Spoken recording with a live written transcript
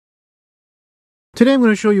Today I'm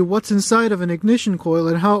going to show you what's inside of an ignition coil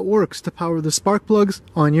and how it works to power the spark plugs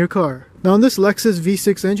on your car. Now on this Lexus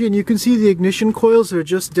V6 engine, you can see the ignition coils are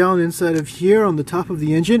just down inside of here on the top of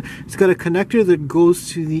the engine. It's got a connector that goes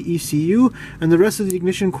to the ECU, and the rest of the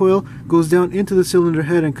ignition coil goes down into the cylinder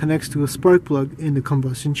head and connects to a spark plug in the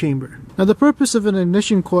combustion chamber. Now the purpose of an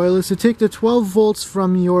ignition coil is to take the 12 volts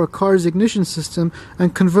from your car's ignition system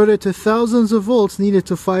and convert it to thousands of volts needed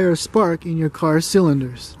to fire a spark in your car's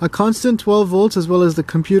cylinders. A constant 12 volts as well as the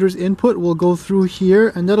computer's input will go through here,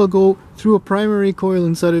 and that'll go through a primary coil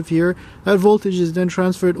inside of here. That voltage is then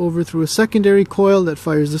transferred over through a secondary coil that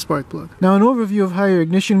fires the spark plug. Now an overview of how your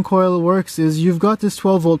ignition coil works is you've got this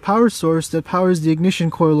 12 volt power source that powers the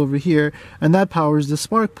ignition coil over here, and that powers the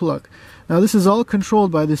spark plug. Now this is all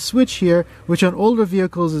controlled by this switch here, which on older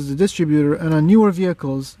vehicles is the distributor, and on newer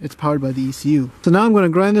vehicles it's powered by the ECU. So now I'm going to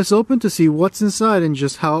grind this open to see what's inside and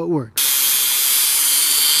just how it works.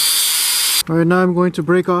 Alright, now I'm going to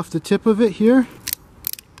break off the tip of it here,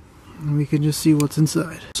 and we can just see what's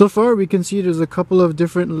inside. So far we can see there's a couple of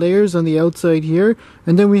different layers on the outside here,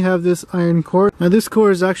 and then we have this iron core. Now this core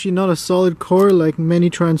is actually not a solid core like many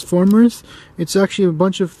transformers. It's actually a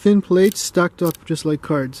bunch of thin plates stacked up just like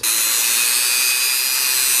cards.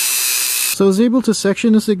 So I was able to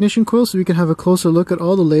section this ignition coil so we can have a closer look at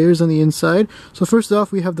all the layers on the inside. So first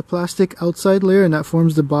off, we have the plastic outside layer, and that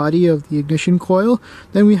forms the body of the ignition coil.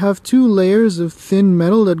 Then we have two layers of thin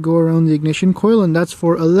metal that go around the ignition coil, and that's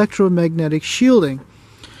for electromagnetic shielding.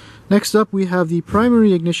 Next up we have the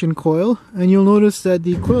primary ignition coil, and you'll notice that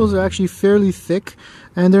the coils are actually fairly thick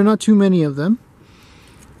and there are not too many of them.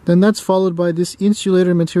 Then that's followed by this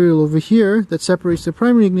insulator material over here that separates the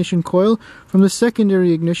primary ignition coil from the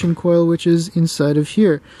secondary ignition coil, which is inside of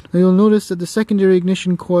here. Now you'll notice that the secondary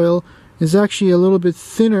ignition coil is actually a little bit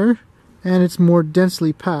thinner and it's more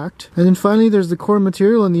densely packed. And then finally there's the core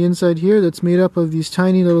material on the inside here that's made up of these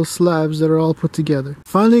tiny little slabs that are all put together.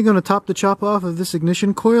 Finally, going to top the chop off of this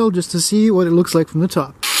ignition coil just to see what it looks like from the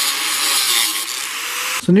top.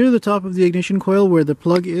 So near the top of the ignition coil where the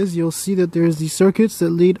plug is, you'll see that there's these circuits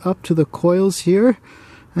that lead up to the coils here.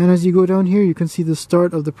 And as you go down here, you can see the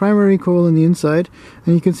start of the primary coil on the inside,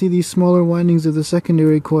 and you can see these smaller windings of the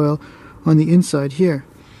secondary coil on the inside here.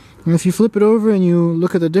 And if you flip it over and you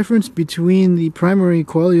look at the difference between the primary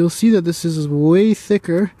coil, you'll see that this is way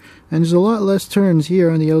thicker and there's a lot less turns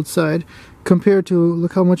here on the outside compared to,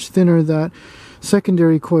 look how much thinner that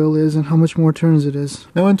secondary coil is and how much more turns it is.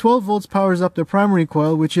 Now when 12 volts powers up the primary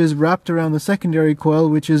coil, which is wrapped around the secondary coil,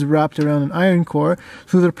 which is wrapped around an iron core,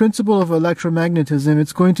 through the principle of electromagnetism,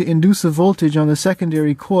 it's going to induce a voltage on the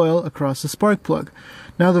secondary coil across the spark plug.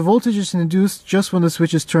 Now the voltage is induced just when the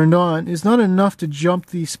switch is turned on is not enough to jump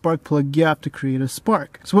the spark plug gap to create a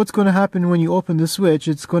spark. So what's going to happen when you open the switch,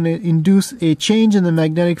 it's going to induce a change in the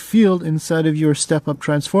magnetic field inside of your step-up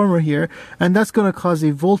transformer here, and that's going to cause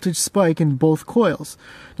a voltage spike in both coils.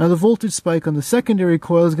 Now the voltage spike on the secondary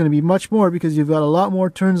coil is going to be much more because you've got a lot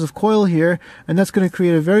more turns of coil here, and that's going to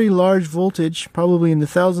create a very large voltage, probably in the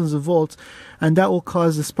thousands of volts, and that will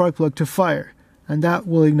cause the spark plug to fire, and that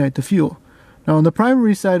will ignite the fuel. Now on the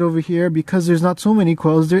primary side over here, because there's not so many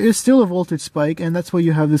coils, there is still a voltage spike, and that's why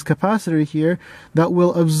you have this capacitor here that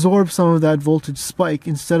will absorb some of that voltage spike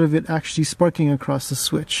instead of it actually sparking across the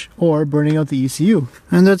switch or burning out the ECU.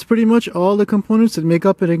 And that's pretty much all the components that make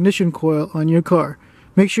up an ignition coil on your car.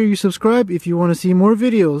 Make sure you subscribe if you want to see more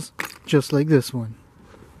videos just like this one.